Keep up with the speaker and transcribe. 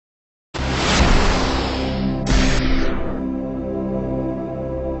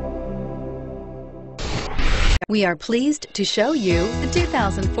We are pleased to show you the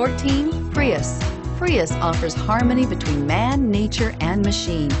 2014 Prius. Prius offers harmony between man, nature, and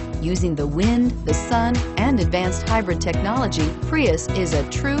machine. Using the wind, the sun, and advanced hybrid technology, Prius is a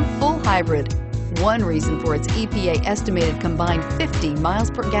true full hybrid. One reason for its EPA estimated combined 50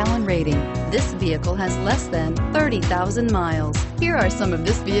 miles per gallon rating. This vehicle has less than 30,000 miles. Here are some of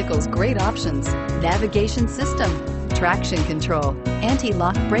this vehicle's great options: navigation system, traction control,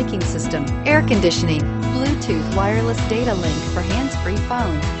 anti-lock braking system, air conditioning, Bluetooth wireless data link for hands-free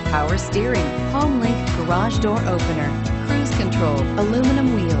phone, power steering, home link garage door opener, cruise control,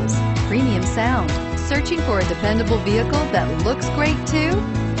 aluminum wheels, premium sound. Searching for a dependable vehicle that looks great too?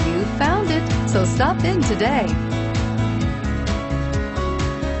 You found it, so stop in today.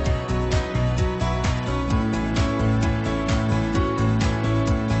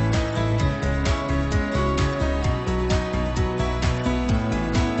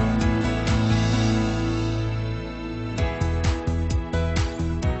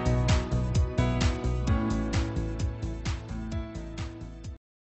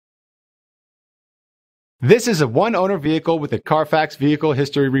 This is a one-owner vehicle with a Carfax Vehicle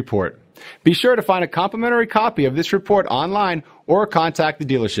History Report. Be sure to find a complimentary copy of this report online or contact the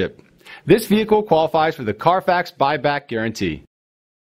dealership. This vehicle qualifies for the Carfax Buyback Guarantee.